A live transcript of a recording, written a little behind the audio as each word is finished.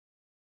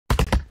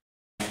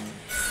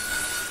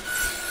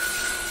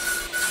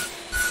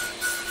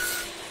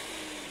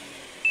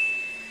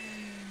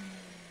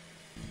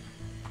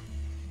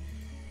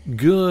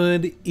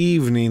Good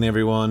evening,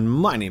 everyone.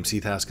 My name's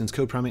Heath, Haskins,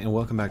 Code Primate, and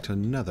welcome back to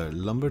another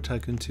Lumber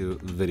Tycoon 2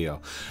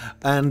 video.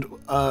 And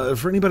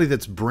for anybody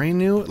that's brand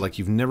new, like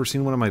you've never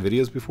seen one of my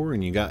videos before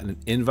and you got an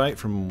invite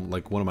from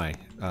like one of my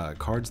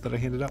cards that I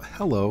handed out,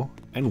 hello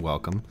and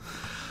welcome.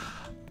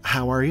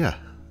 How are ya?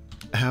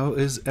 How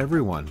is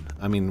everyone?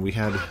 I mean, we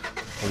had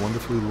a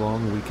wonderfully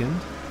long weekend.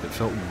 It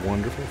felt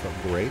wonderful, it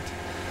felt great.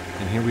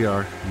 And here we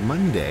are,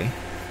 Monday,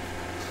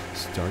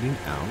 starting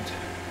out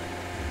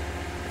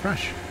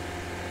fresh.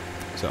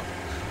 So,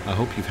 I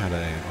hope you've had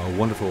a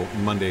wonderful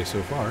Monday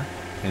so far,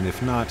 and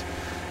if not,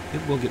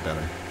 it will get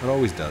better. It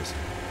always does.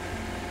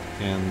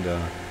 And,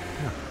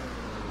 yeah,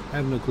 I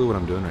have no clue what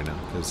I'm doing right now,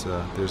 because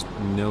there's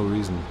no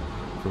reason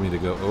for me to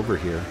go over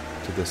here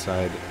to this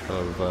side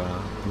of the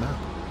map.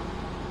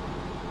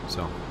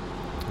 So,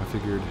 I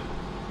figured,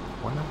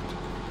 why not?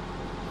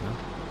 You know?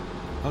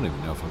 I don't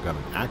even know if I've got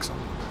an axe on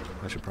me.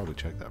 I should probably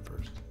check that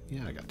first.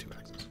 Yeah, I got 2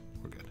 axes.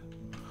 We're good.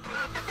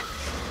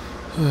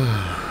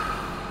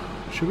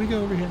 Should we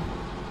go over here?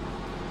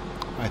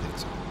 I think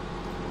so.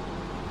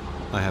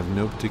 I have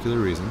no particular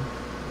reason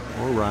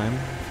or rhyme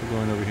for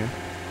going over here,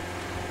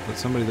 but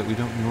somebody that we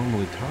don't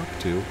normally talk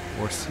to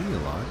or see a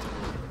lot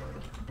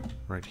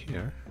right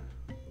here.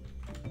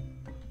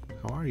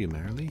 How are you,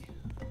 Marilee?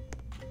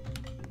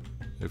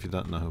 If you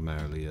don't know who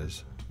Marilee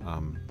is,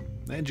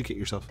 educate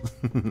yourself.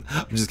 I'm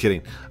just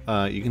kidding.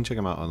 You can check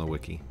him out on the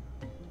wiki,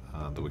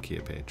 the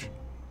Wikia page.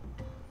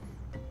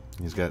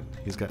 He's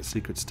got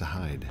secrets to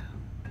hide,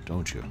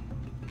 don't you?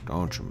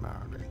 Don't you,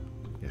 Marilee?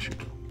 Yes, you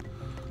do.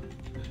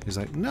 He's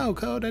like, no,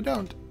 Code, I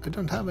don't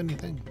have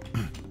anything.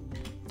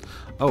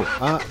 Oh,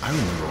 I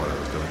remember what I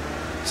was doing.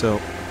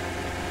 So,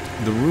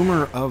 the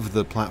rumor of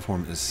the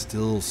platform is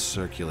still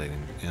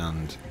circulating,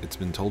 and it's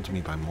been told to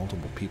me by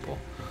multiple people.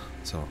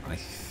 So, I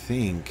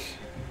think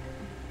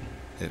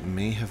it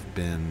may have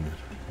been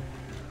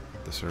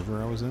the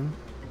server I was in,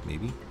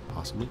 maybe,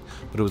 possibly.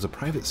 But it was a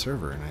private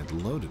server, and I'd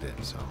loaded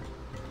it, so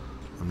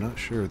I'm not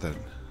sure that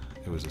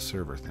it was a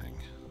server thing.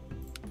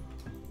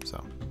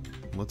 So,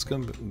 let's go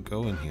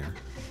in here.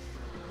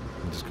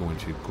 I'm just going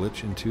to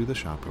glitch into the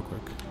shop real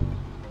quick.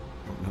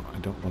 Oh, no, I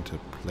don't want to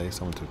place,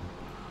 I want to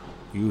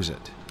use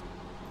it.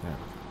 There we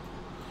go.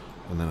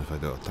 And then if I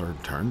do a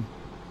third turn,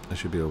 I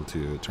should be able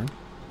to turn.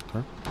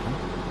 Oop.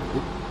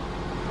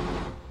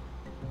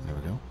 There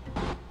we go.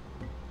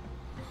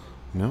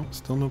 No,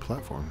 still no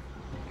platform.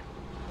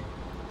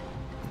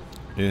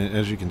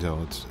 As you can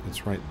tell,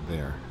 it's right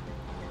there.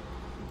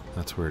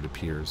 That's where it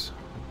appears.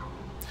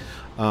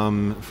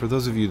 For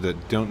those of you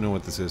that don't know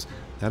what this is,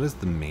 that is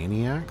the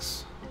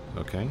Maniacs,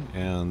 okay?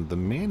 And the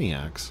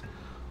Maniacs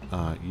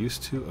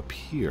used to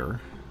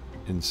appear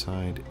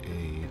inside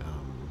a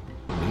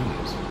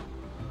maze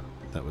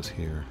that was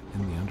here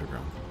in the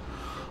underground.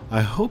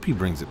 I hope he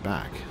brings it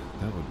back.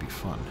 That would be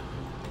fun.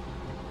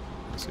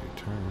 Let's see,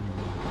 turn.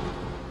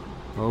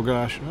 Oh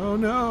gosh, oh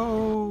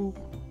no!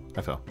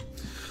 I fell.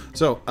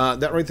 So,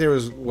 that right there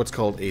is what's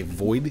called a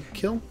void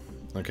kill.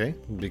 Okay,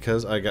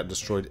 because I got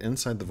destroyed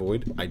inside the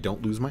void, I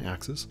don't lose my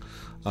axes.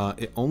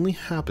 It only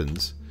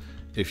happens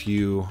if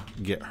you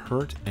get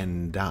hurt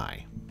and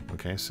die.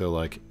 Okay, so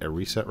like a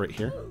reset right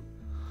here.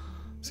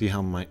 See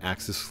how my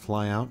axes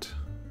fly out?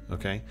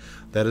 Okay,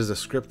 that is a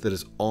script that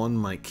is on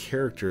my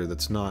character.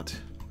 That's not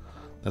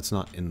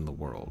in the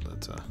world.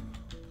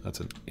 That's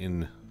an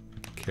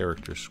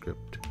in-character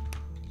script,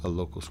 a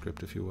local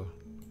script, if you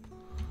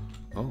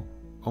will.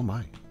 Oh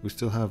my, we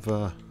still have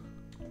a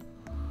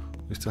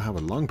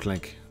long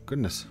plank.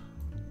 Goodness.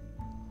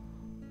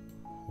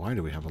 Why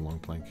do we have a long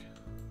plank?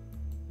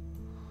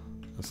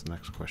 That's the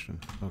next question.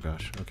 Oh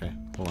gosh. Okay,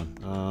 hold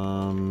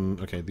on.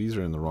 Okay, these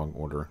are in the wrong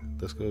order.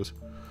 This goes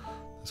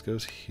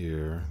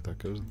here. That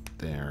goes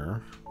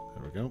there.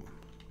 There we go.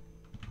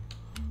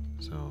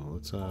 So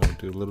let's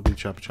do a little bit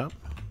of chop.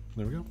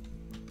 There we go.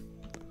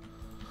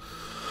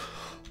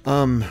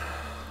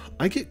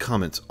 I get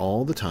comments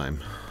all the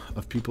time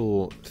of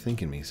people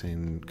thanking me,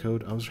 saying,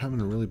 Code, I was having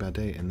a really bad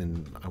day, and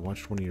then I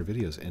watched one of your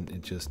videos, and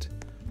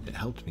it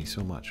helped me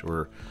so much.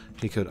 Or,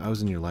 hey, Code, I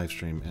was in your live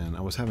stream, and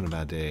I was having a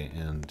bad day,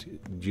 and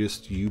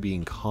just you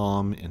being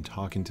calm and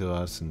talking to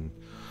us, and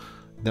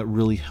that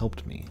really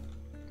helped me.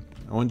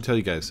 I want to tell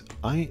you guys,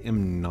 I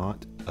am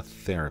not a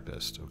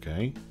therapist,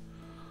 okay?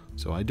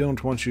 So I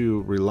don't want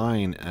you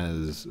relying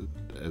as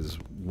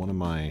one of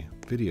my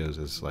videos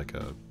as like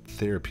a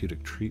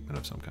therapeutic treatment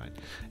of some kind.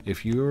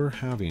 If you're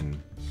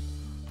having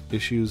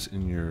issues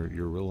in your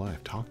real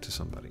life, talk to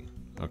somebody,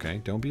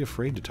 okay? Don't be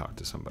afraid to talk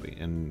to somebody.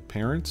 And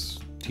parents,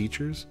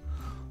 teachers,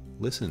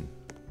 listen.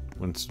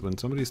 When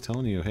somebody's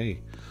telling you,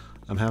 hey,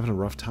 I'm having a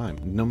rough time,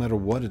 no matter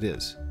what it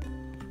is,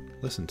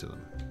 listen to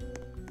them.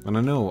 And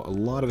I know a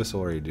lot of us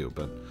already do,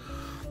 but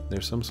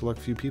there's some select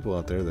few people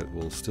out there that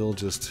will still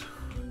just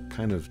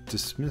kind of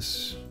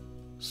dismiss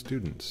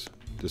students,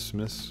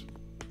 dismiss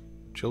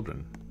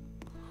children.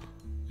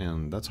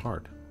 And that's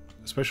hard,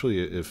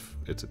 especially if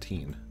it's a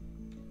teen.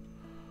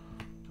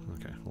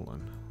 Okay, hold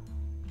on.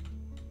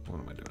 What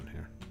am I doing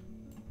here?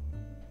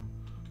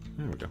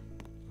 There we go.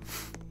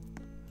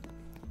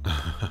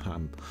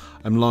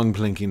 I'm long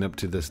planking up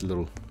to this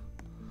little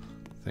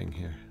thing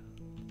here.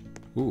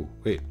 Ooh,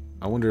 wait.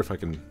 I wonder if I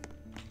can.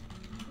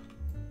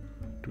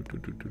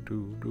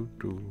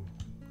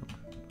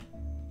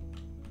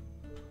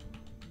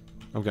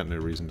 I've got no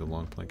reason to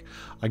long plank.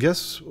 I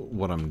guess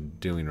what I'm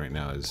doing right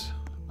now is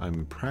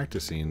I'm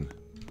practicing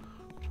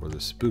for the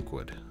spook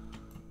wood.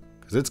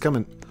 Because it's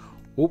coming.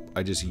 Oh,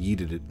 I just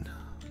yeeted it.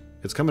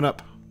 It's coming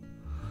up.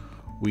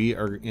 We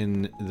are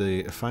in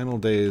the final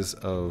days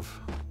of...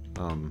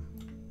 oh,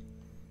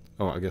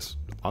 I guess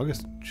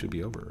August should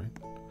be over,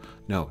 right?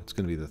 No, it's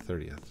going to be the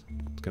 30th.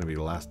 It's going to be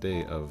the last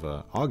day of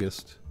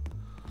August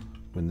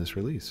when this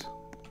release.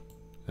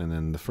 And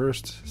then the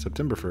 1st,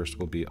 September 1st,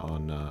 will be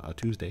on a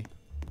Tuesday.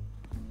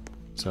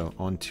 So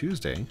on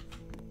Tuesday,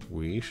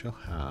 we shall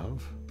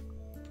have...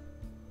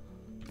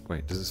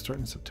 Wait, does it start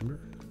in September?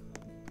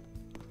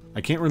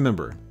 I can't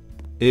remember.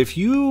 If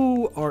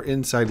you are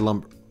inside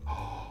lumber...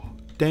 Oh,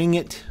 dang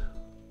it.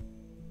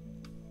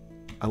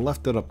 I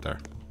left it up there.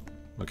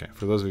 Okay,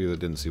 for those of you that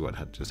didn't see what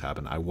had just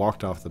happened, I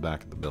walked off the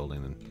back of the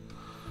building and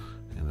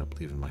ended up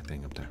leaving my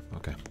thing up there.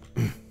 Okay.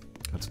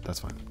 That's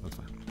fine. That's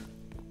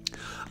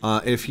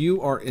fine. If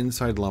you are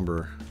inside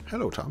lumber...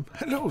 Hello, Tom.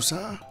 Hello,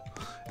 sir.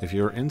 If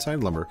you're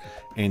inside lumber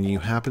and you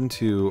happen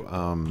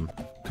to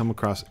come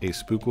across a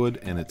spookwood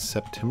and it's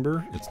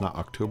September, it's not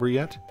October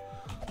yet,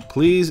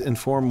 please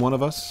inform one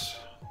of us,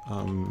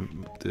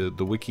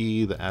 the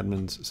wiki, the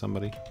admins,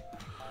 somebody,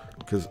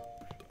 because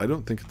I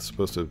don't think it's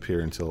supposed to appear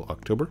until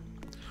October.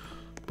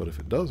 But if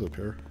it does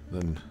appear,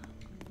 then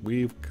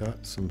we've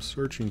got some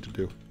searching to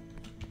do.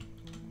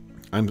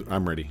 I'm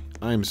ready.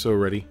 I'm so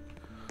ready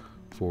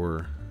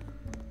for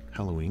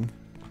Halloween.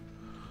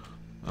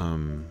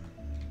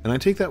 And I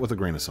take that with a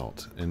grain of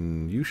salt,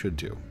 and you should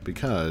too,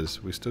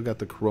 because we still got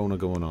the corona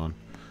going on.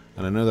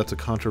 And I know that's a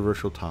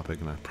controversial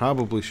topic, and I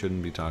probably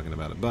shouldn't be talking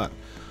about it, but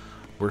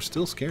we're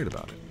still scared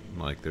about it.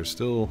 Like, there's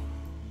still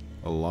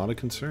a lot of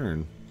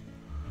concern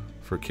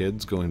for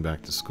kids going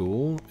back to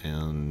school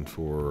and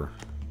for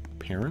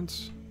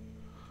parents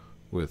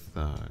with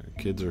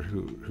kids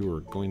who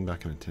are going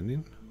back and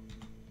attending.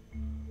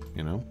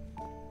 You know?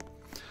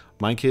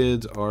 My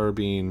kids are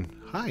being...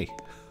 Hi!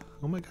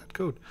 Oh my god,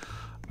 code.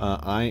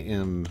 Our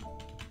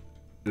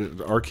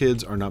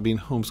kids are not being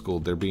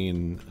homeschooled. They're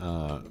being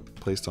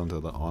placed onto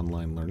the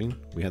online learning.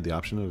 We had the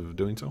option of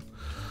doing so.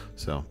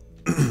 So,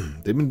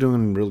 they've been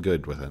doing real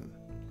good with it.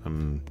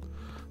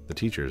 The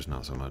teachers,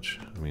 not so much.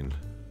 I mean,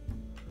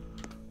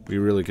 we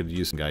really could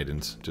use some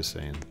guidance, just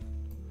saying.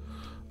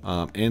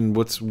 And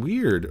what's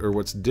weird, or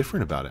what's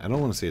different about it, I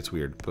don't want to say it's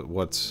weird, but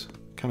what's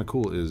kind of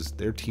cool is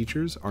their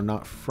teachers are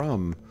not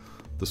from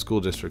the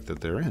school district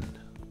that they're in.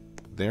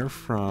 They're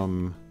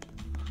from...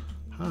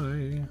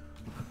 Hi.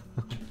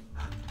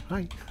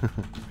 Hi.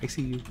 I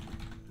see you.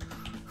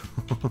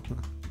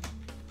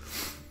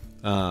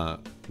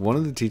 One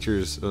of the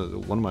teachers,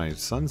 one of my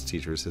son's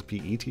teachers, his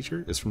PE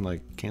teacher, is from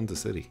like Kansas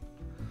City.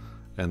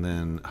 And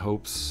then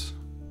Hope's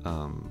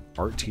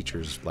art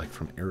teacher's like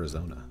from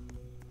Arizona.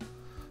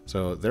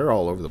 So they're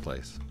all over the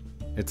place.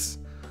 It's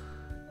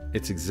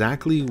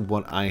exactly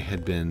what I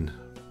had been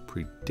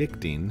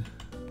predicting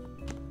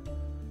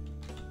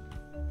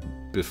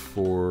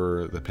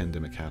before the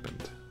pandemic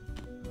happened.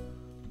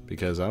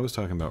 Because I was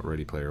talking about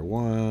Ready Player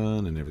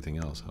One and everything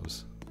else.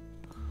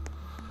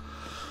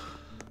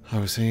 I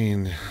was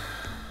saying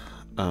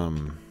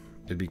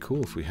it'd be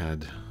cool if we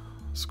had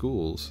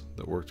schools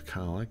that worked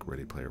kind of like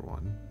Ready Player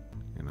One,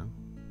 you know?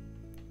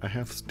 I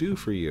have stew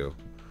for you.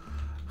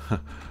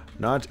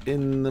 Not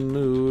in the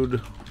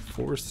mood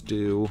for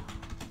stew.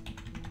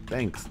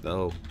 Thanks,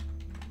 though.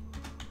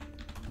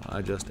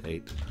 I just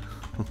ate.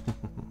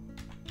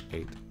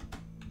 Ate.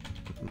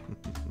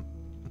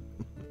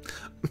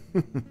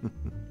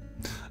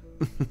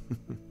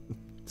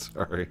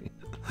 Sorry.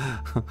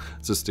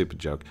 It's a stupid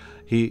joke.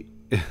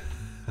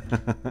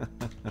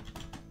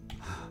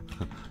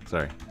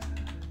 Sorry.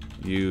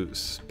 You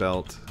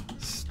spelt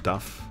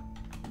stuff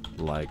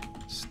like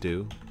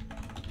stew,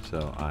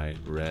 so I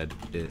read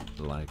it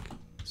like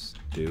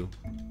stew.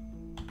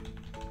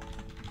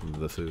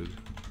 The food.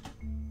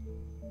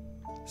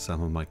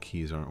 Some of my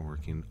keys aren't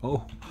working.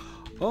 Oh,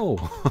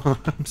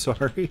 I'm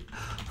sorry.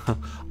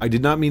 I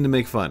did not mean to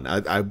make fun.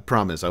 I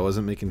promise I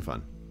wasn't making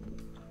fun.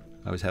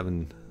 I was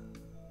having...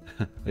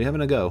 Are you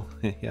having a go?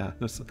 Yeah,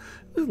 just a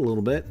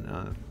little bit.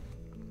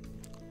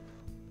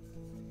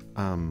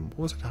 What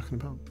was I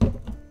talking about?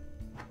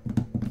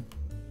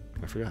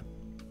 I forgot.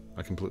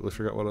 I completely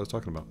forgot what I was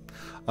talking about.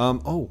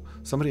 Oh,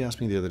 somebody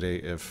asked me the other day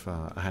if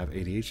I have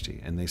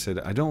ADHD, and they said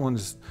I don't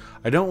want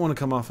to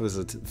come off as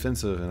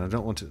offensive, and I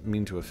don't want to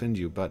mean to offend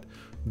you, but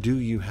do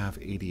you have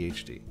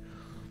ADHD?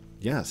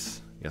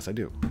 Yes, I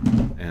do,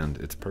 and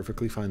it's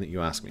perfectly fine that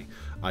you ask me.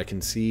 I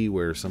can see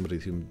where somebody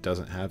who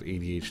doesn't have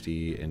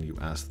ADHD and you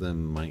ask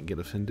them might get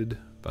offended,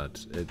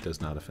 but it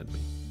does not offend me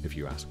if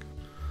you ask.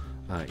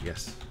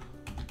 Yes,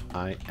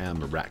 I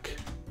am a wreck.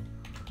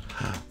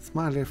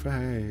 Smiley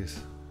face.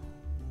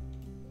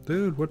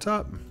 Dude, what's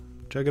up?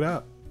 Check it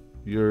out.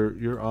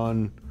 You're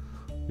on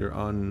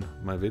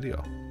my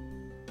video.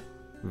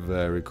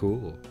 Very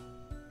cool.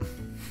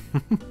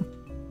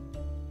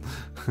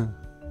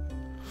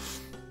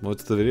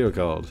 What's the video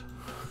called?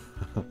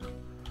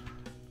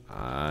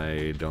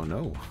 I don't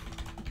know.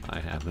 I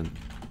haven't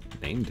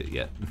named it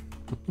yet.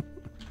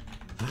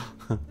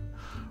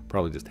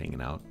 Probably just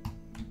hanging out.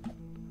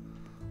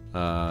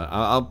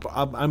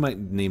 I might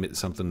name it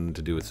something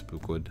to do with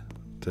Spookwood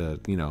to,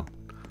 you know,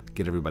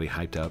 get everybody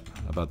hyped up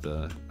about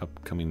the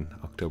upcoming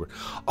October.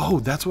 Oh,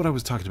 that's what I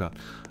was talking about.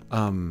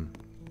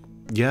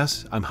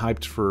 Yes, I'm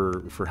hyped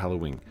for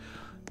Halloween.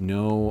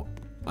 No,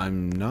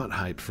 I'm not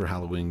hyped for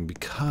Halloween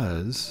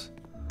because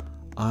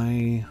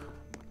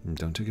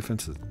don't take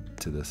offense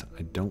to this.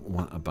 I don't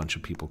want a bunch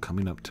of people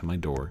coming up to my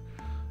door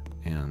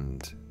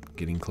and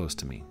getting close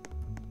to me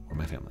or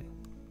my family.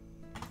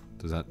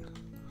 Does that,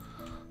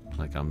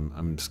 like,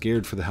 I'm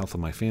scared for the health of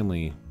my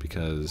family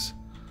because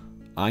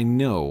I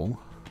know,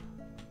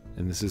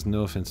 and this is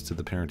no offense to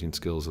the parenting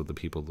skills of the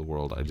people of the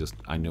world,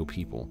 I know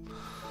people.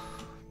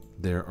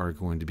 There are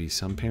going to be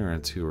some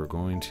parents who are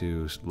going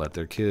to let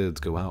their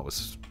kids go out with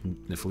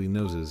sniffly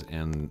noses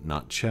and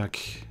not check,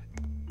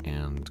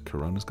 and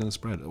Corona's going to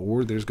spread.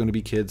 Or there's going to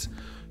be kids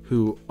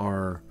who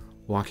are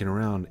walking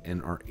around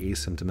and are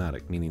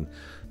asymptomatic, meaning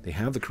they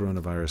have the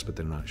coronavirus, but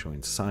they're not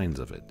showing signs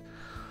of it.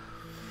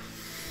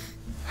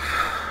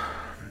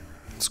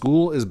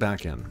 School is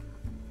back in.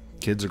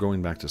 Kids are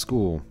going back to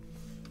school.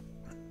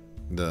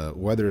 The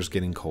weather is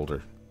getting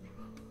colder.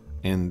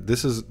 And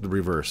this is the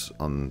reverse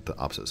on the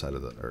opposite side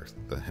of the earth,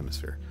 the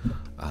hemisphere.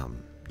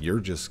 You're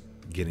just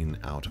getting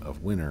out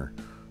of winter,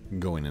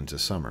 going into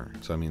summer.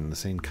 So, I mean, the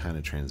same kind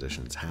of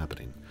transition is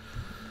happening.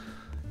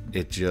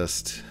 It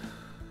just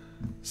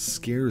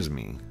scares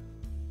me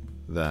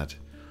that,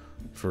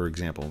 for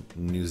example,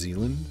 New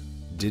Zealand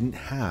didn't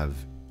have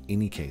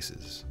any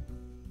cases.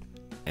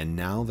 And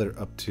now they're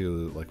up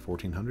to like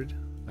 1,400,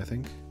 I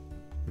think,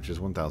 which is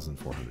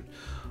 1,400.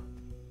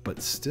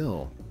 But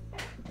still,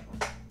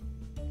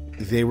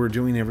 they were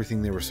doing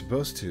everything they were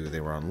supposed to.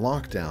 They were on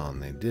lockdown.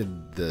 They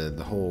did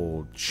the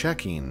whole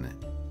checking,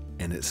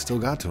 and it still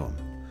got to them.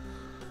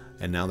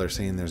 And now they're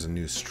saying there's a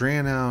new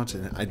strand out.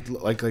 And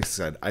like I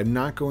said, I'm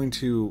not going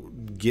to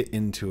get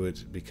into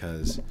it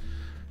because,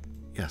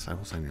 yes, I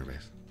will sign your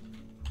base.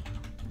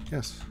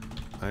 Yes,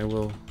 I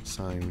will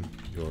sign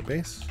your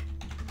base.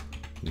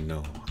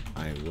 No,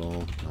 I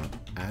will not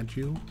add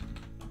you.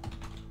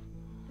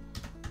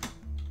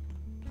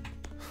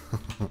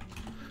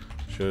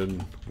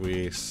 Should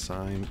we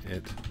sign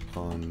it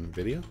on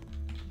video?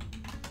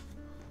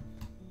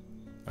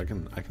 I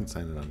can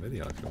sign it on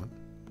video if you want.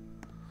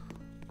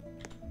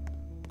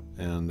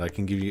 And I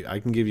can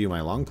give you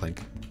my long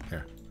plank.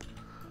 Here.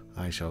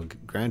 I shall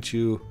grant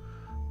you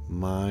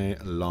my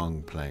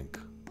long plank,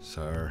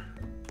 sir.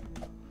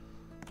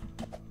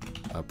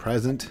 A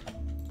present.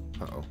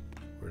 Uh-oh.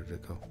 Where did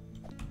it go?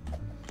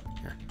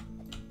 Here.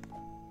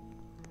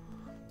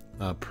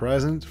 A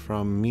present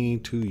from me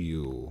to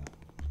you.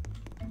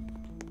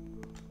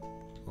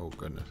 Oh,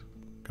 goodness.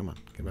 Come on.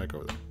 Get back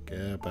over there.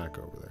 Get back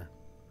over there.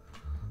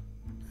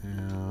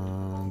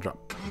 And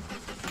drop.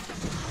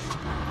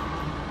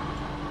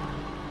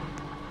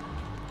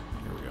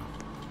 Here we go.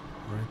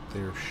 Right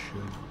there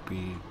should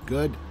be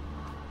good.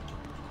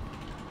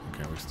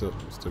 Okay, we still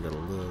got a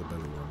little bit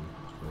of room.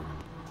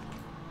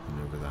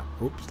 Maneuver that.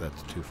 Oops,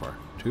 that's too far.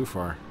 Too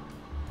far.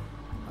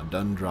 I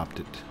done dropped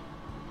it.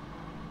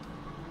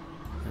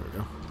 There we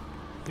go.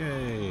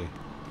 Yay.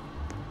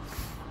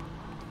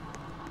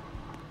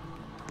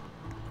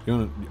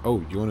 You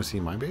wanna see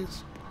my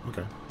base?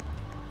 Okay.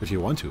 If you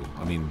want to.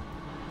 I mean,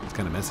 it's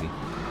kind of messy.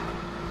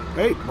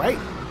 Wait.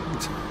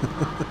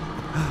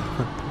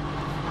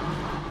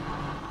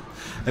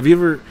 Have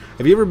you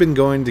ever been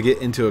going to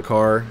get into a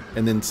car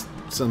and then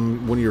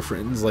one of your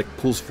friends like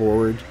pulls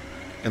forward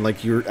and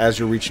like as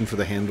you're reaching for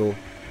the handle,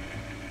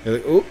 you're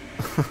like, oh,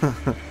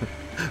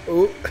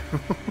 oh.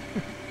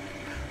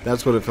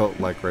 That's what it felt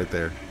like right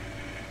there.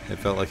 It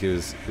felt like he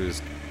was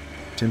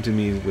tempting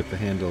me with the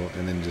handle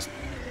and then just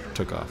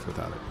took off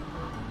without it.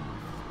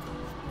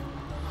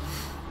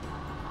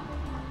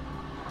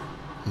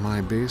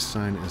 My base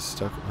sign is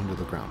stuck under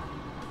the ground.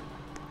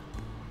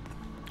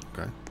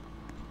 Okay.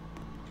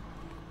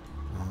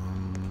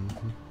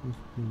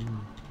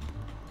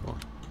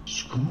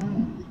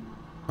 Screw.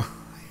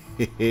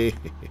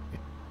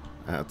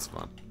 That's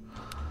fun.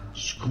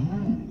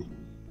 Screw.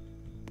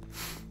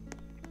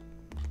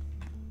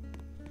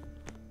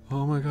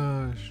 Oh my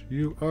gosh,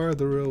 you are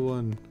the real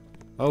one.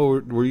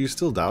 Oh, were you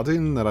still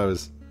doubting that I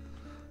was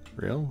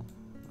real?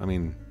 I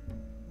mean,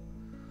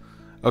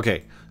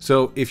 okay,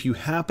 so if you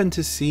happen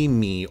to see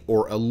me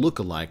or a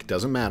lookalike,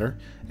 doesn't matter.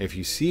 If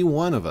you see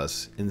one of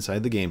us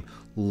inside the game,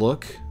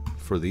 look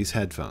for these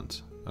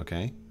headphones,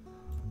 okay?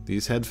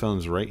 These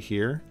headphones right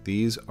here,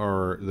 these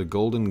are the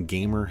Golden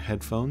Gamer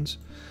headphones,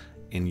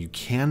 and you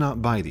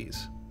cannot buy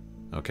these,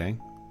 okay?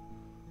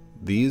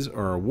 These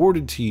are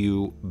awarded to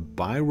you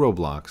by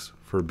Roblox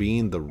for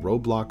being the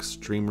Roblox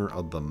Streamer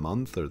of the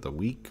Month or the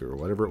Week or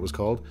whatever it was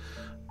called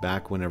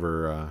back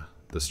whenever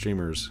the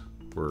streamers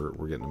we're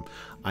getting them.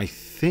 I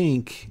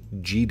think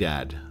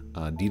G-Dad,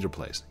 Dieter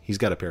plays. He's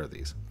got a pair of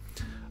these.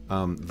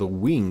 The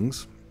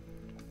wings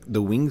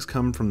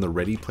come from the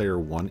Ready Player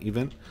One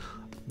event.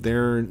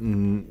 They're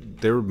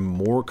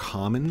more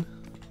common,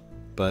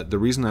 but the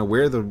reason I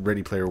wear the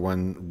Ready Player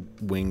One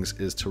wings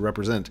is to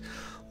represent,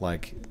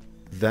 like,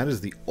 that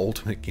is the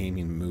ultimate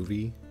gaming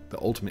movie, the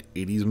ultimate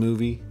 80s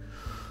movie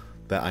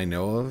that I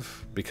know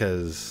of,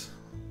 because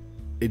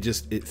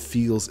it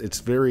feels, it's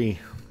very,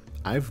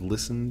 I've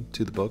listened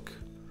to the book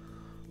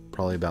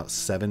probably about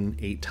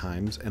 7-8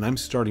 times, and I'm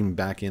starting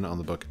back in on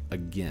the book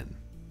again.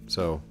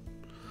 So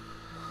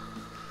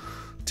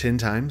 10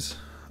 times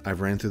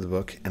I've ran through the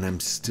book, and I'm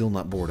still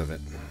not bored of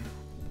it.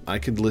 I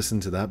could listen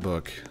to that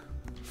book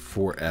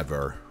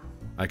forever.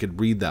 I could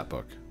read that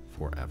book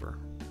forever.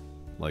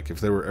 Like, if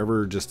there were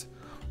ever just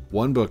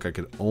one book I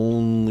could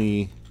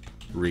only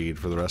read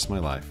for the rest of my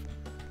life,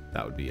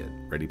 that would be it.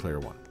 Ready Player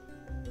One.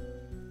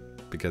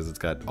 Because it's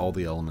got all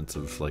the elements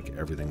of, like,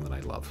 everything that I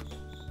love.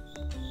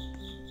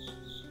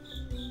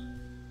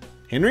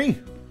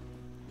 Henry?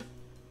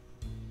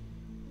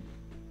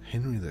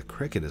 Henry the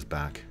Cricket is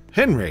back.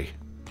 Henry!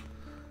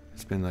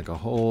 It's been like a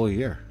whole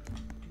year.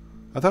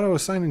 I thought I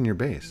was signing your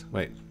base.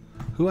 Wait,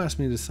 who asked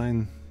me to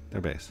sign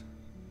their base?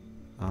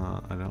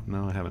 I don't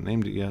know. I haven't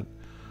named it yet.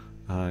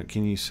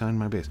 Can you sign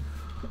my base?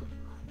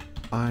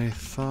 I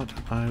thought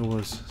I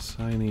was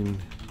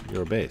signing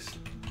your base.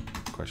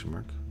 Question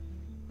mark.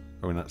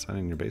 Are we not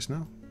signing your base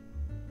now?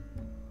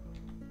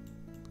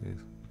 Please.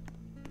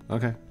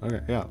 Okay.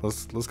 Yeah,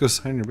 let's go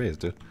sign your base,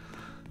 dude.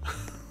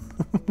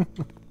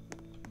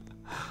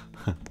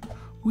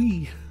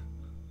 Wee.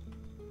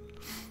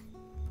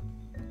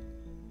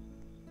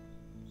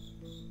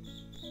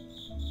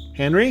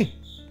 Henry?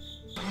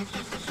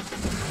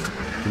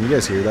 Can you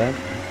guys hear that?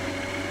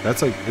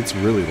 That's like, it's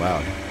really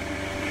loud.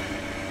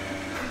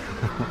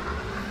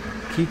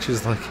 Keach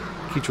is like,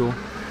 Keachel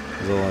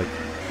is all like,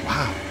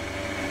 wow,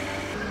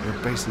 your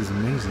base is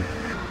amazing.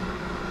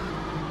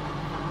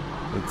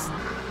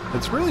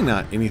 It's really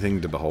not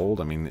anything to behold.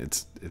 I mean,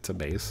 it's a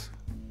base.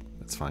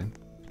 It's fine.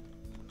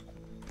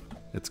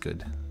 It's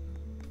good.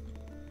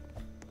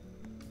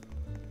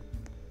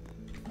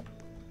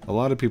 A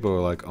lot of people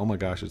are like, oh my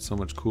gosh, it's so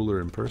much cooler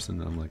in person.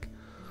 And I'm like,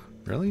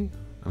 really?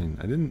 I mean,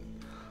 I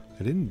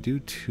didn't do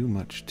too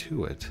much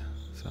to it,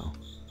 so.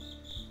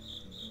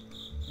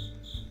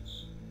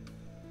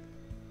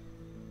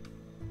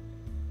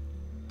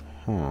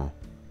 Huh.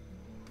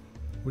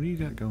 What do you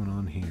got going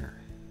on here?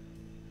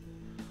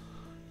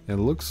 It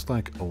looks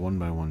like a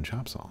 1x1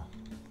 chop saw.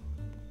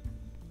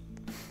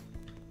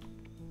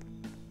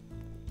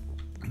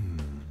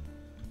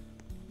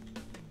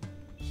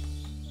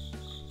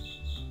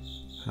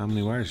 How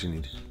many wires do you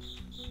need?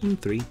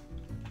 3.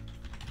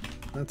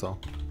 That's all.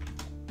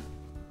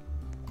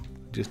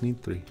 Just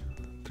need 3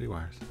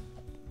 wires.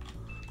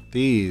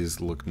 These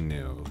look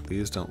new.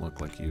 These don't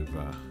look like you've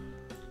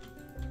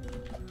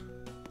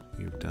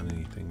done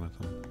anything with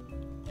them.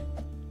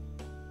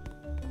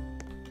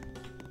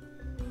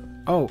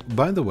 Oh,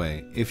 by the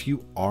way, if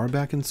you are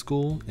back in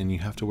school and you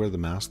have to wear the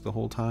mask the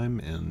whole time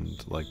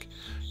and, like,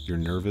 you're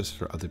nervous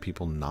for other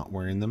people not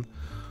wearing them,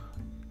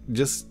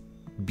 just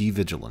be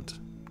vigilant.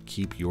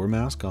 Keep your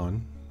mask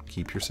on,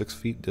 keep your 6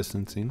 feet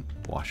distancing,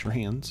 wash your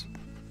hands,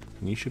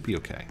 and you should be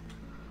okay.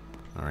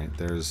 All right,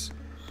 there's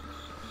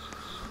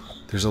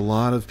a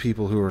lot of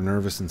people who are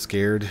nervous and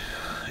scared,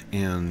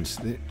 and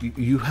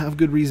you have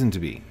good reason to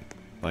be.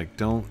 Like,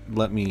 don't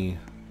let me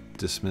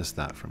dismiss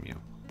that from you.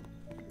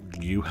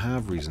 You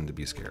have reason to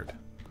be scared.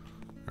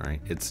 All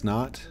right, it's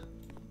not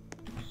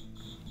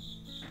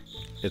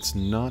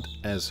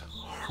as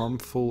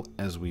harmful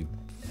as we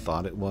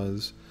thought it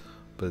was,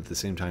 but at the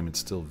same time, it's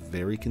still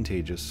very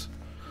contagious,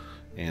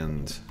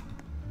 and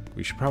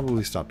we should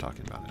probably stop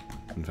talking about it.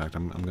 In fact,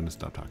 I'm going to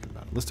stop talking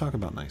about it. Let's talk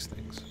about nice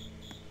things.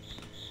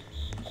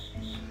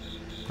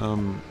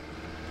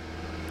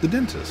 The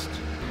dentist.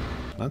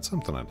 That's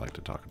something I'd like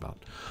to talk about.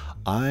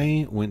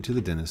 I went to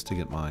the dentist to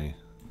get my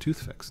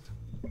tooth fixed.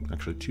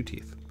 Actually, 2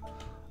 teeth.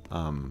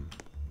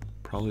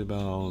 Probably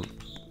about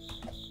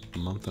a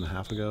month and a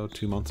half ago,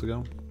 2 months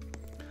ago.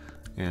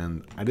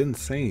 And I didn't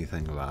say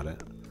anything about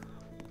it,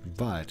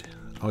 but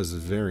I was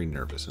very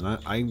nervous. And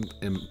I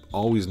am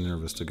always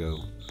nervous to go,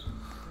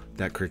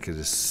 that cricket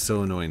is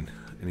so annoying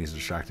and he's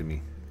distracting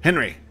me.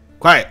 Henry!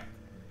 Quiet!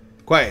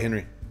 Quiet,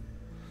 Henry!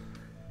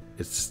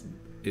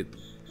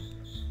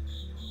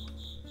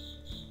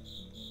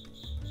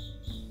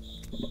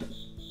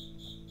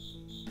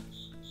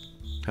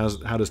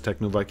 How does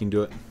Techno Viking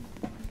do it?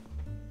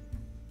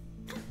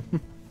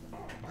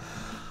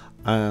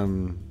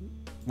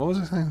 What was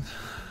I saying?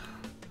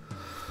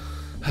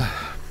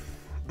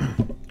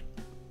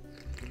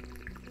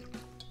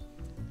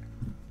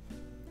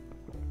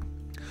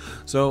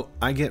 So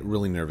I get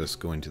really nervous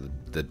going to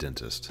the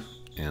dentist,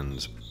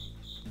 and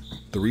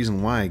the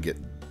reason why I get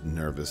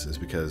nervous is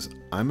because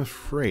I'm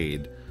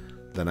afraid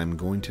that I'm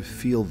going to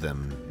feel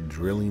them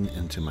drilling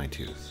into my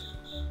tooth.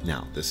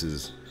 Now, this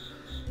is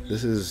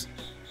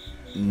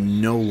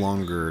no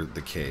longer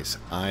the case.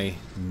 I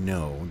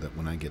know that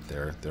when I get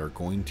there, they're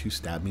going to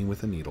stab me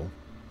with a needle.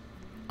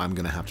 I'm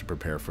going to have to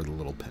prepare for the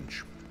little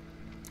pinch.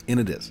 And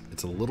it is.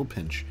 It's a little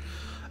pinch.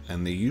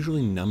 And they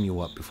usually numb you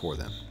up before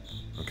then.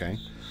 Okay?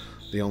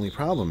 The only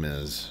problem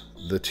is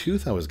the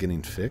tooth I was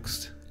getting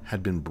fixed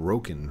had been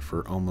broken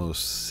for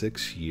almost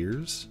 6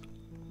 years.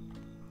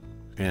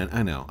 And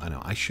I know.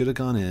 I should have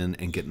gone in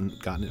and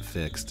gotten it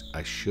fixed.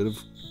 I should have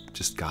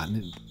just gotten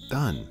it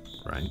done,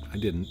 right? I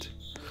didn't.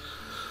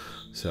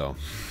 So,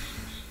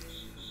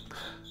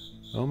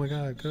 oh my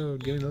God, go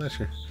give me the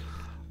lecture.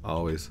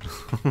 Always.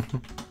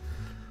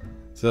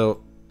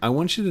 So, I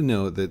want you to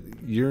know that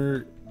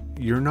you're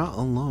not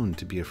alone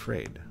to be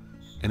afraid.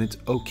 And it's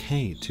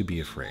okay to be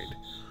afraid.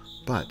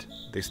 But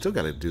they still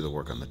got to do the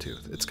work on the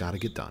tooth. It's got to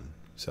get done.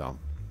 So,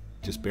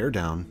 just bear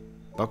down,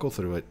 buckle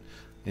through it,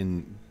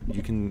 and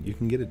you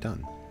can get it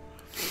done.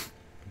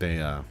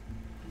 They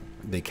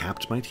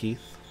capped my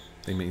teeth.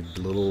 They made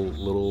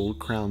little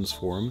crowns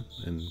for them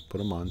and put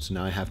them on. So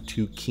now I have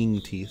 2 king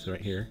teeth right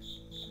here.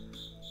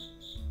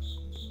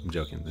 I'm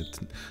joking.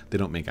 They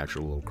don't make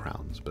actual little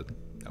crowns, but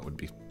that would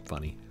be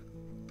funny.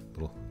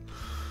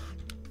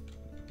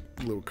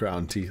 Little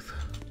crown teeth.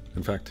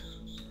 In fact,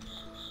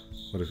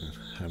 what if it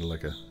had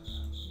like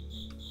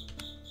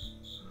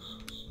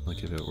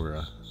if it were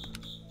a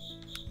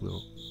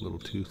little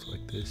tooth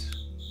like this,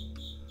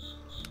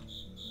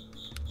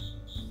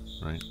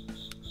 right?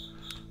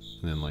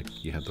 And then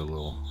like you have the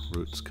little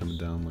roots coming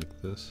down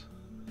like this.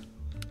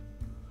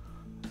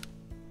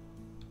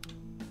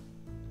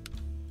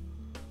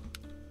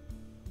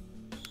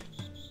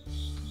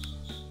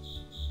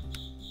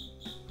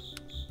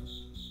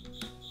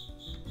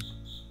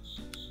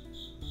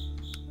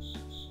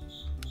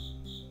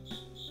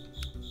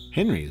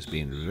 Henry is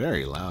being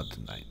very loud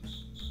tonight.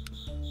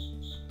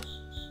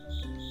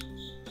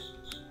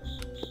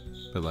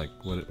 But like,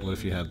 what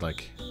if you had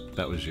like,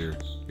 that was your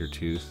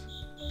tooth,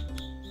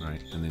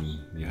 right? And then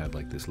you had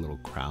like this little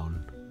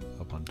crown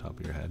up on top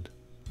of your head,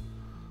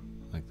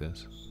 like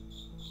this.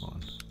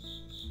 Hold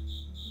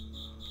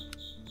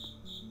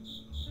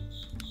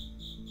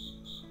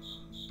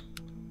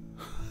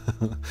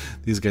on.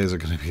 These guys are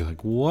gonna be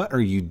like, what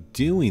are you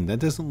doing? That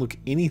doesn't look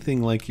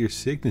anything like your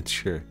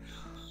signature.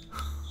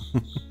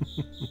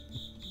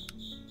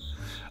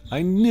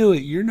 I knew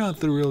it. You're not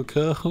the real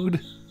code.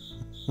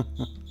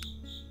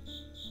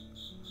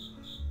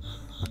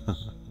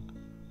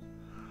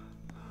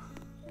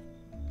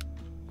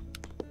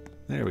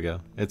 There we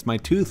go. It's my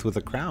tooth with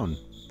a crown.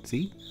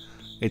 See?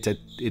 It's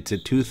a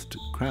toothed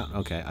crown.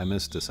 Okay, I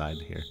missed a side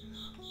here.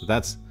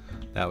 That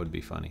would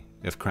be funny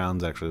if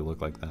crowns actually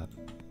look like that.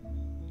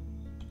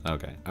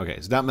 Okay,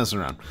 stop messing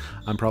around.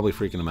 I'm probably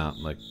freaking them out.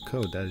 Like,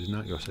 code, that is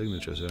not your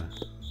signature, sir.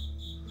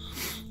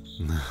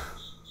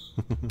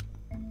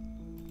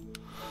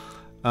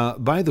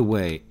 By the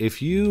way,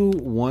 if you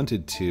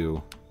wanted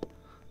to,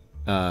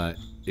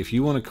 if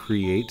you want to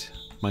create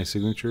my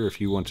signature,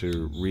 if you want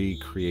to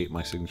recreate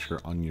my signature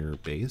on your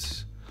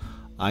base,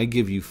 I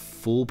give you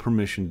full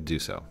permission to do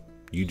so.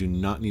 You do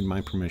not need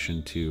my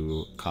permission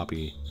to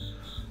copy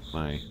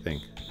my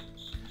thing.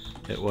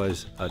 It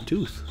was a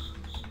tooth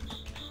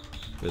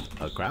with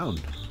a crown.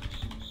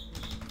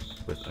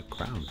 With a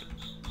crown.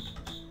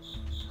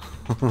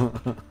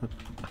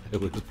 I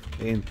was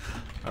playing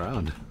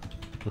around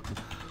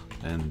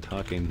and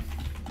talking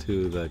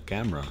to the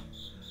camera.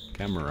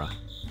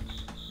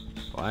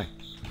 Why?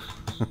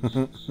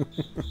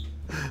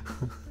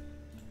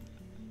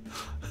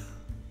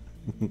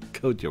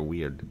 Code, you're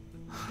weird.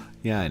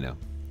 Yeah, I know.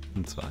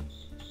 It's fine.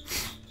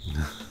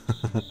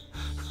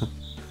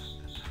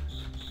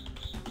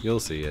 You'll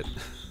see it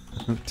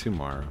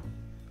tomorrow.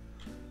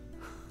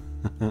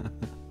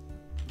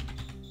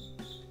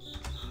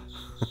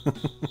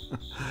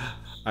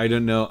 I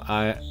don't know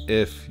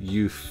if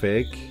you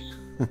fake.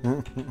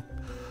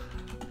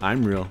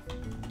 I'm real.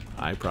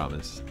 I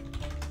promise.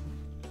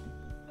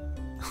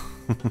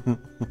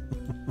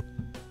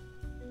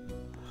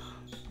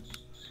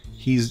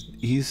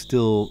 He's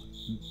still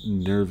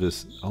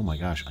nervous. Oh my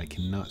gosh, I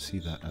cannot see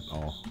that at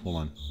all. Hold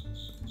on.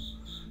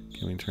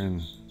 Can we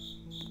turn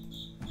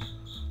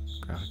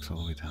graphics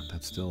all the way down?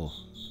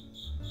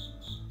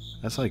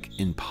 That's like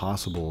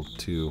impossible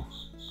to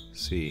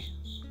see.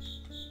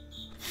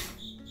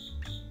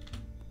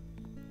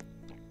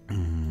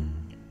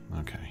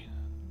 Okay.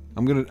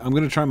 I'm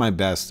gonna try my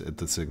best at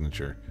the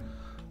signature.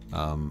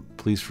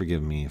 Please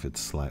forgive me if it's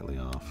slightly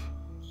off.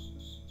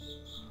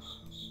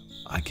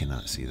 I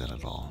cannot see that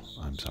at all.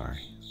 I'm sorry.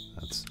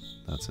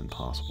 That's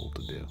impossible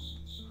to do.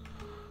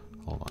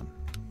 Hold on.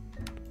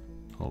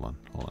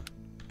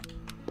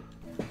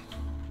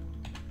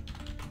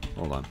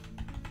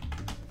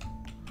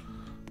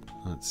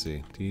 Let's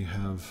see. Do you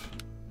have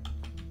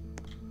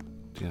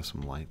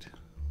some light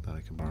that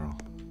I can borrow?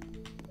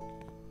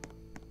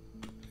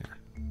 Here.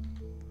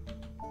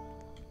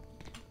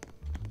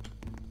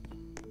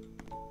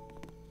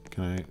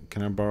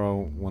 Can I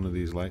borrow one of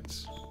these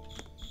lights?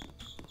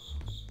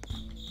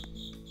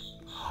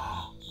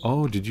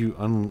 Oh, did you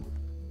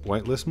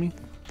whitelist me?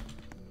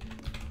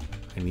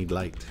 I need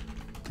light,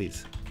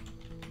 please.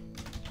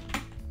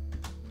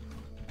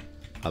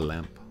 A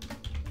lamp.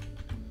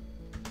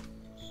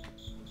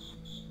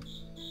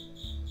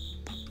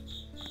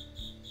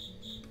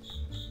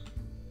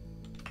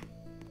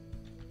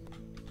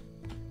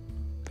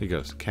 He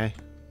goes, okay.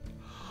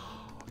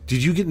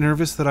 Did you get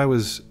nervous that I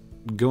was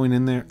going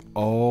in there?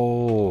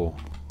 Oh.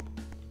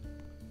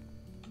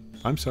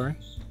 I'm sorry.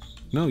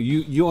 No,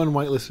 you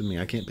unwhitelisted me.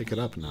 I can't pick it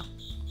up now.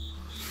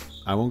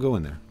 I won't go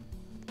in there.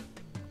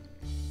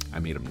 I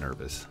made him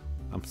nervous.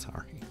 I'm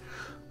sorry.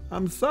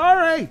 I'm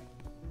sorry!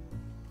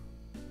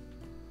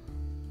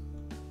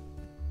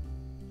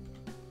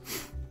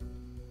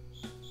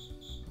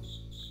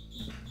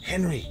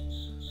 Henry,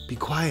 be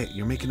quiet.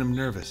 You're making him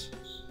nervous.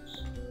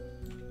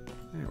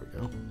 There we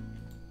go.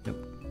 Yep.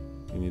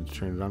 You need to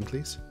turn it on,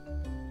 please.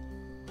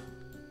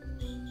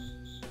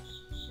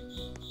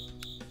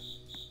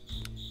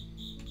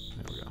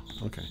 There we go.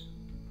 Okay.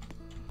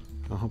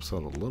 I'll help so a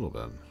little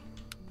bit.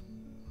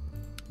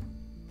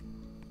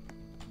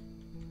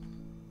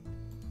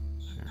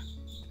 Here.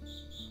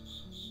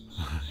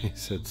 He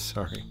said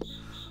sorry.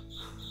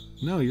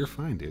 No, you're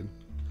fine, dude.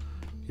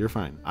 You're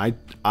fine.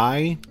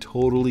 I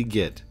totally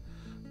get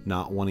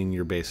not wanting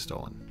your base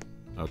stolen.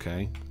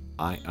 Okay?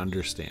 I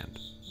understand.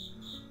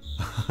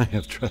 I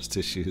have trust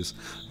issues.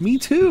 Me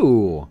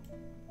too.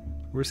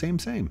 We're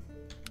same.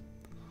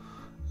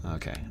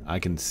 Okay, I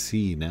can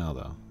see now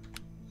though.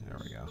 There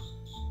we go.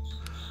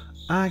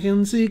 I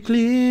can see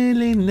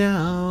clearly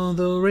now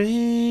the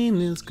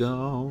rain is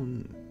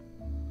gone.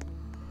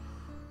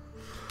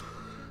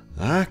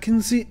 I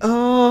can see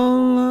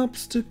all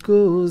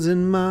obstacles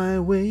in my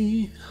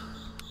way.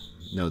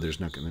 No, there's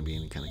not going to be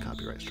any kind of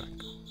copyright strike.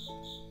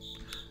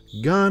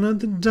 Gone are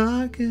the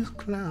darkest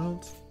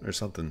clouds or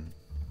something.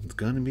 It's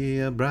gonna be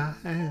a bright,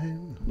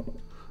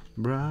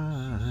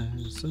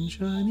 bright,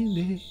 sunshiny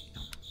day.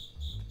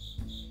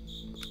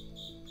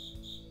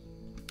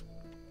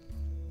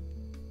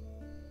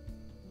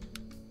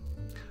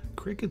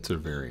 Crickets are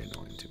very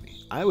annoying to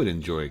me. I would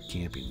enjoy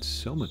camping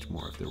so much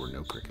more if there were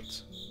no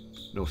crickets.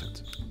 No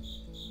offense.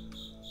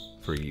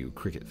 For you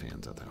cricket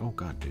fans out there. Oh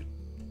god, dude.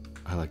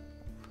 I like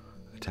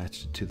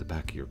attached it to the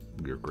back of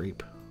your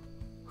grape.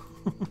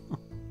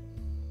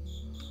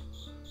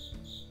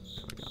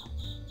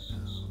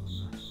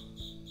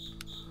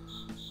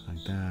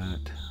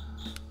 That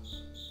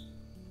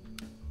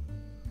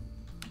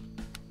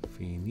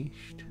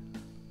finished.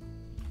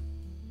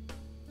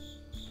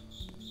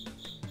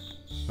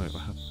 Wait,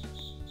 what happened?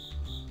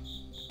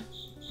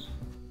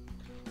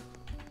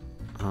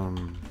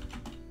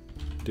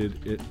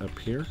 Did it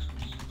appear?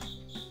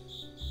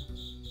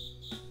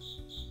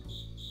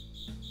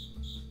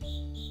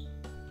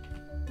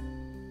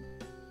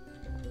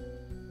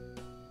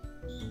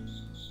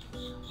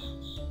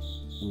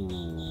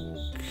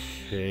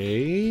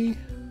 Okay.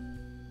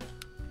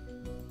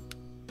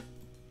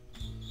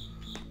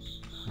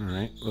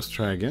 Alright, let's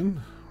try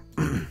again.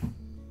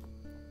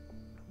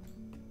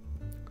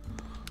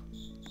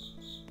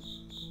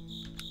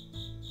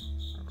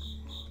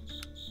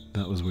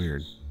 That was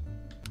weird.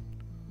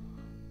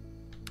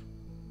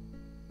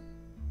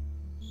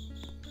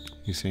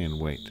 He's saying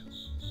wait.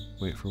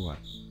 Wait for what?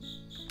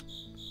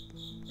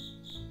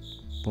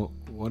 Well,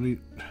 what did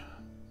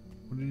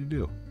you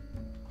do?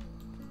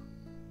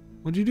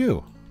 What'd you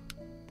do?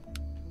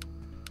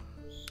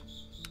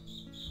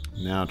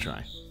 Now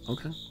try.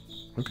 Okay.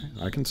 Okay,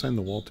 I can sign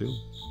the wall too.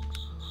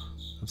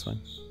 That's fine.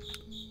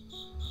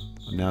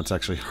 Now it's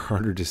actually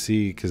harder to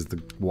see because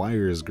the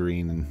wire is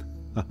green and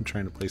I'm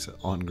trying to place it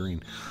on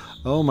green.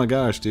 Oh my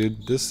gosh,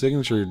 dude. This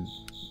signature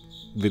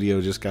video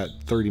just got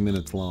 30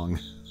 minutes long.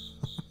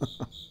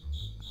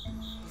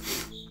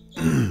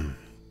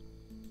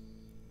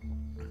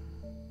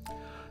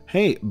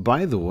 Hey,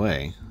 by the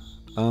way,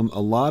 a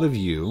lot of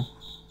you,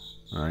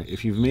 alright,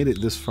 if you've made it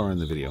this far in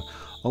the video,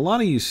 a lot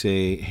of you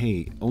say,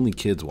 hey, only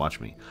kids watch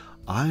me.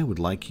 I would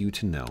like you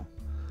to know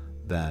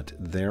that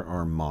there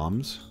are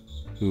moms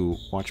who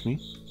watch me.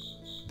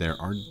 There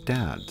are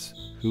dads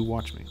who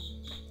watch me.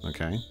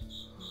 Okay?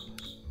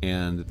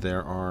 And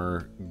there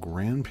are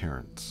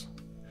grandparents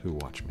who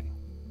watch me.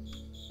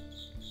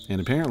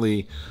 And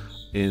apparently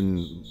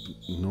in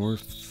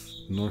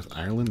North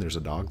Ireland there's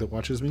a dog that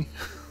watches me.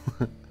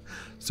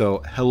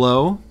 So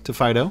hello to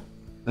Fido.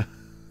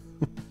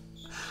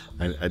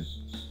 I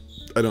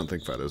don't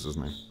think Fido's his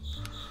name.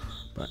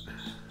 But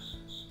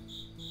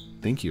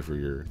thank you for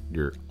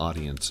your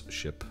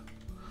audience-ship.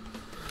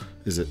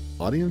 Is it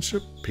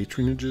audience-ship?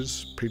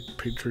 Patronages?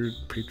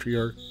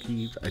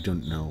 Patriarchy? I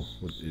don't know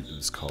what it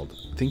is called.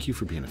 Thank you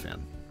for being a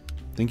fan.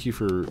 Thank you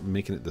for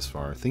making it this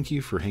far. Thank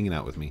you for hanging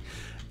out with me.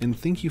 And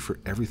thank you for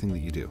everything that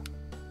you do.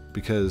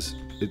 Because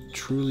it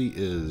truly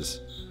is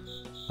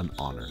an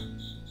honor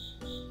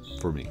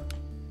for me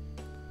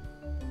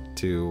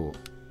to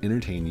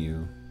entertain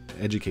you,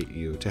 to educate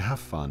you, to have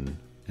fun,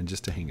 and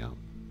just to hang out.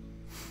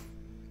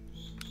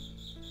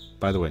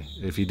 By the way,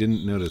 if you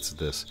didn't notice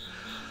this,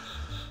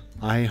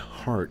 I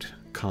heart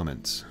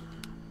comments.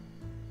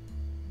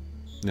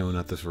 No,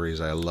 not the phrase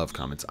I love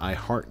comments. I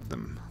heart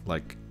them.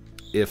 Like,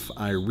 if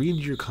I read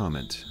your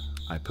comment,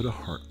 I put a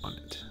heart on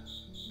it.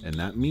 And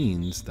that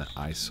means that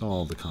I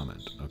saw the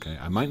comment, okay?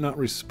 I might not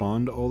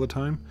respond all the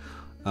time.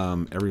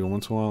 Every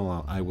once in a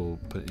while, I will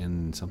put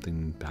in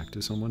something back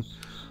to someone.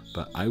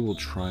 But I will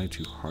try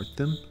to heart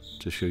them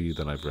to show you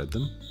that I've read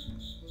them.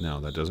 Now,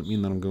 that doesn't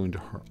mean that I'm going to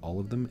heart all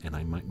of them, and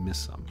I might miss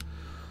some.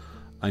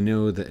 I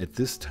know that at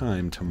this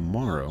time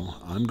tomorrow,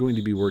 I'm going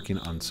to be working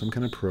on some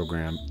kind of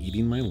program,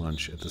 eating my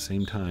lunch at the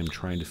same time,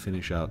 trying to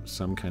finish out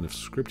some kind of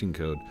scripting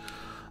code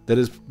that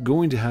is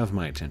going to have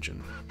my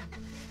attention.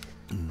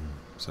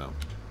 So,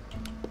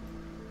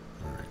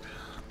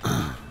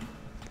 alright.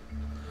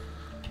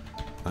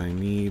 I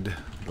need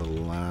the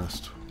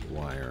last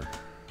wire.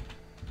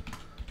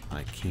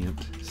 I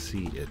can't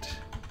see it.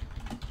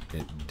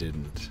 It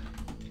didn't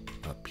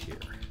appear.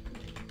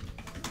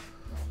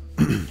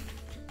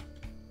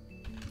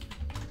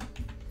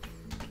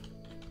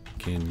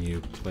 Can you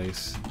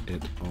place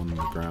it on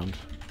the ground?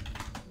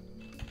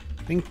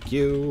 Thank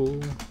you.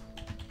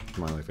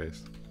 Smiley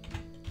face.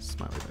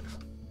 Smiley face.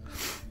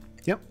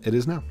 Yep, it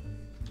is now.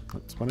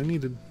 That's what I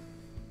needed.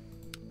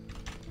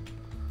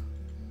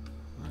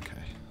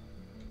 Okay.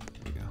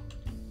 There we go.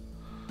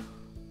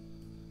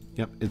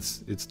 Yep,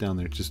 it's down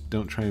there. Just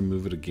don't try and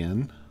move it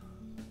again.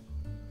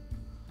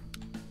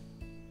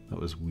 That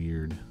was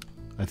weird.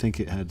 I think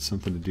it had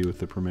something to do with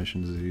the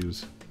permissions that he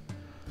was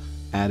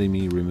adding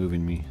me,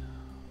 removing me.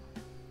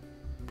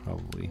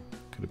 Probably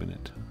could have been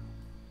it.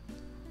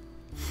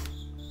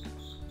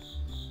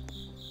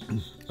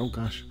 Oh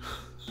gosh.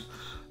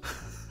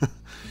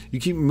 You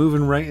keep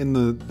moving right in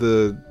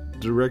the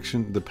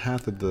direction, the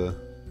path of the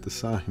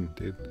sign,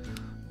 dude.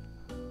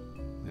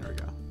 There we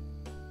go.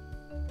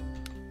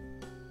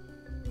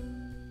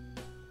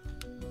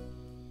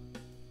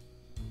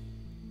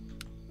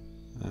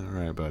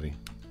 Alright, buddy.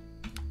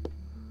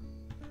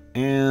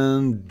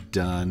 And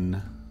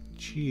done.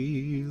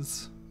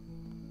 Jeez.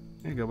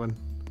 There you go, bud.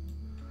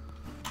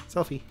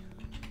 Selfie.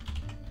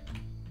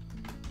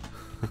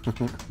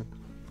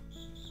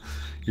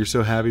 You're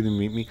so happy to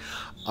meet me.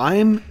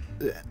 I'm...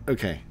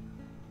 Okay.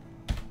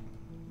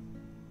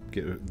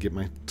 Get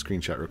my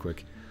screenshot real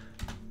quick.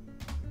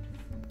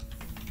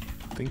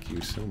 Thank you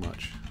so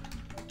much.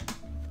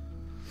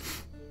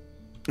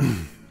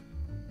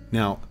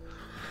 Now,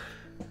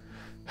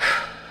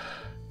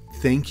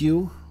 thank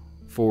you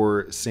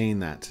for saying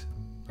that,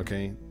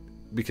 okay?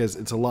 Because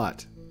it's a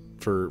lot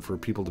for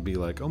people to be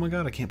like, oh my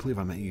god, I can't believe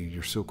I met you.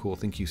 You're so cool.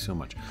 Thank you so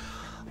much.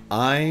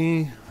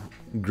 I,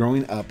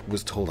 growing up,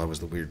 was told I was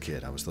the weird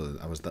kid. I was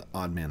the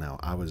odd man out.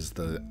 I was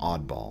the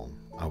oddball.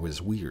 I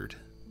was weird.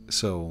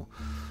 So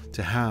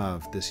to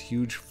have this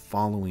huge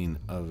following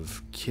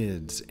of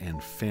kids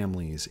and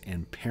families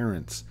and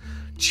parents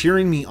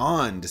cheering me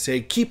on to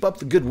say, keep up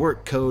the good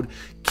work, Code.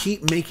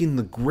 Keep making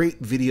the great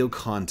video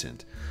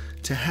content.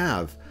 To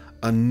have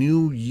a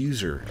new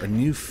user, a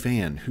new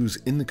fan who's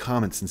in the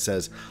comments and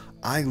says,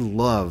 I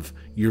love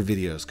your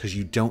videos because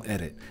you don't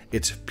edit.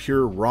 It's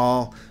pure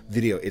raw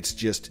video. It's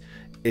just,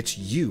 it's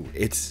you.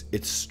 It's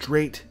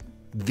straight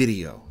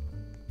video.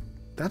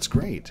 That's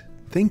great.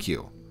 Thank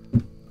you.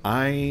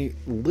 I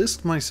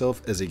list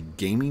myself as a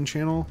gaming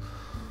channel,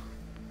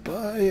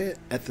 but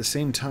at the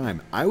same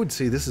time, I would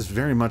say this is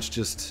very much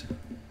just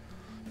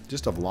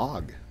a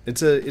vlog.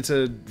 It's a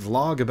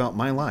vlog about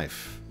my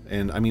life.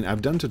 And I mean,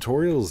 I've done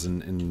tutorials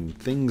and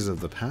things of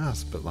the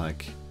past, but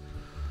like,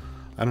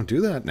 I don't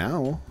do that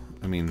now.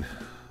 I mean,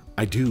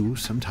 I do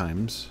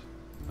sometimes.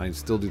 I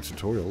still do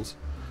tutorials.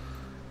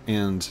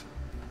 And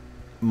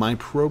my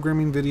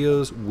programming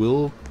videos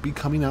will be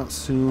coming out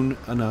soon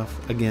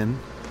enough again.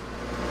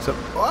 So,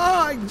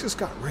 I just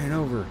got ran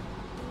over.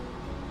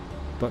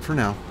 But for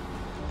now,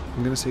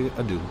 I'm going to say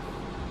adieu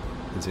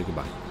and say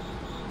goodbye.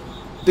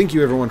 Thank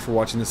you everyone for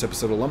watching this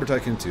episode of Lumber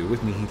Tycoon 2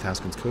 with me, Heath,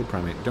 Haskins, Code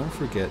Primate. Don't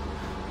forget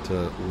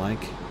to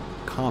like,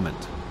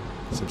 comment,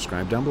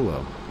 subscribe down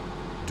below.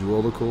 Do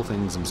all the cool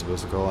things I'm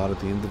supposed to call out at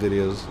the end of the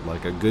videos,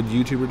 like a good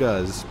YouTuber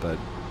does, but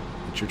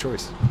it's your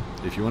choice.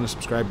 If you want to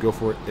subscribe, go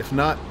for it. If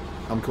not,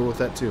 I'm cool with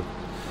that too.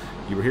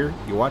 You were here,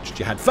 you watched,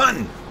 you had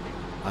fun!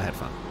 I had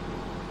fun.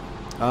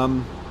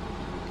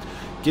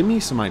 Give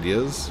me some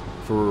ideas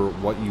for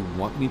what you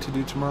want me to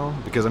do tomorrow,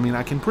 because I mean,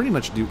 I can pretty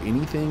much do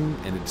anything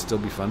and it'd still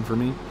be fun for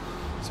me.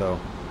 So,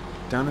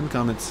 down in the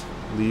comments,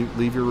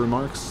 leave your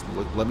remarks,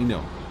 let me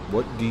know.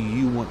 What do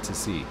you want to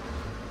see?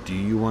 Do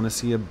you want to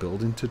see a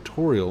building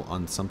tutorial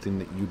on something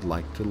that you'd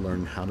like to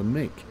learn how to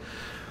make?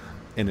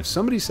 And if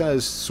somebody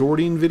says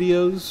sorting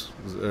videos,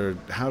 or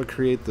how to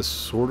create the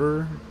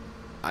sorter,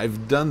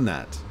 I've done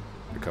that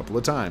a couple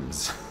of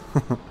times.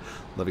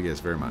 Love you guys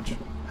very much.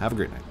 Have a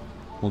great night.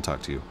 We'll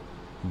talk to you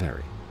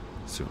very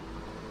soon.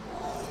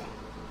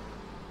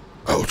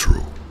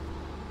 Outro.